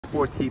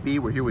Sport TV.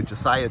 We're here with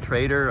Josiah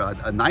Trader,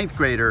 a ninth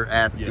grader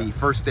at the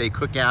first day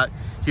cookout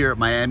here at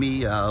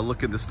Miami,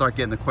 looking to start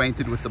getting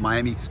acquainted with the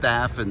Miami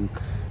staff and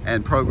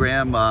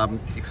program.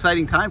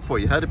 Exciting time for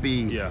you, to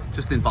be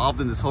just involved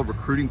in this whole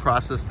recruiting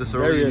process this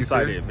early in your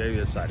career. Very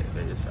excited.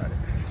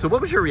 So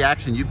what was your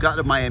reaction? You've got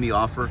a Miami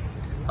offer.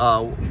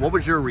 What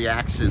was your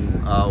reaction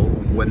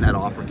when that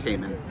offer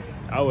came in?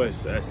 I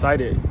was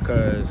excited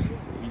because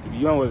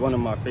UM was one of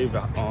my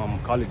favorite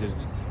colleges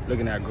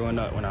looking at growing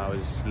up when I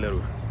was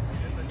little.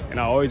 And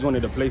I always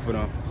wanted to play for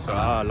them. So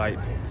I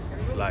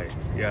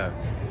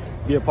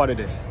be a part of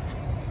this.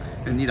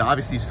 And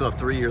obviously you still have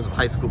 3 years of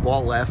high school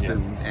ball left,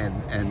 and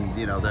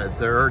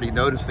they're already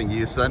noticing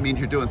you, so that means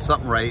you're doing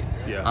something right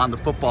on the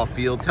football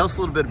field. Tell us a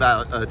little bit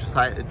about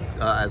Josiah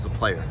as a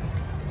player.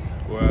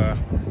 Well,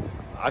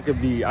 I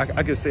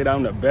could say that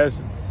I'm the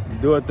best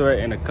dual threat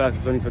in the class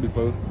of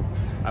 2024.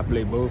 I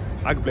play both.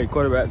 I can play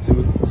quarterback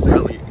too.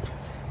 Really?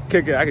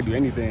 Kicker, I can do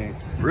anything.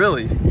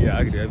 Really? Yeah,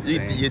 I can do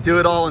everything. You do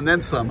it all and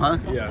then some, huh?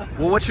 Yeah.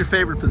 Well, what's your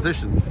favorite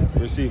position?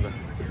 Receiver.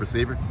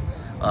 Receiver?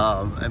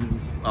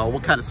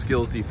 What kind of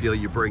skills do you feel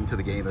you bring to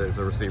the game as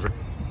a receiver?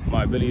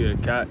 My ability to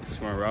catch,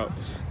 run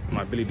routes,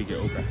 my ability to get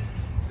open.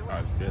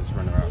 Just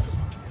run routes.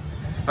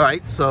 All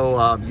right,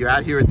 so you're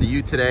out here at the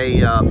U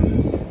today.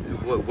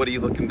 What are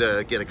you looking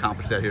to get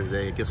accomplished out here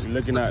today? I guess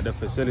looking at the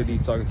facility,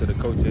 talking to the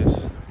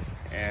coaches,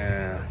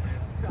 and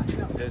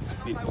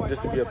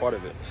just to be a part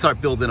of it.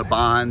 Start building a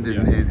bond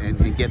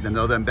and getting to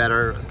know them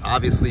better.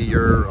 Obviously,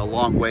 you're a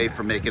long way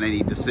from making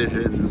any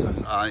decisions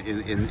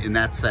in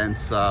that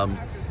sense.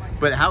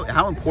 But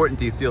how important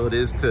do you feel it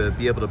is to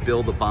be able to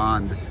build a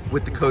bond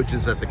with the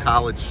coaches at the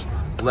college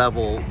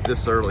level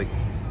this early?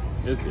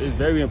 It's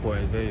very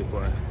important. It's very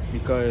important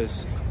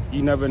because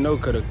you never know,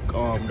 because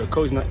the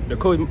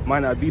coach might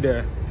not be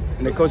there,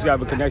 and the coach got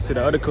to connect to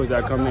the other coach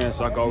that come in,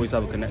 so I can always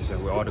have a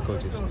connection with all the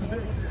coaches.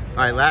 All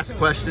right, last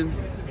question.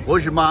 What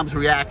was your mom's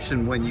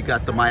reaction when you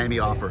got the Miami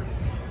offer?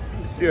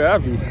 She was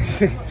happy.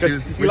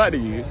 she liked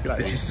you.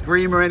 Did she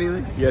scream or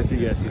anything? Yes, she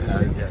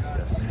screamed. Yes.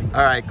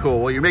 All right, cool.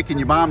 Well, you're making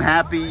your mom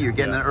happy. You're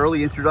getting an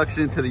early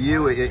introduction into the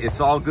U.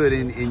 It's all good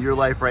in your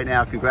life right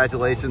now.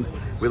 Congratulations.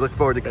 We look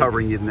forward to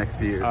covering you the next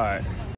few years. All right.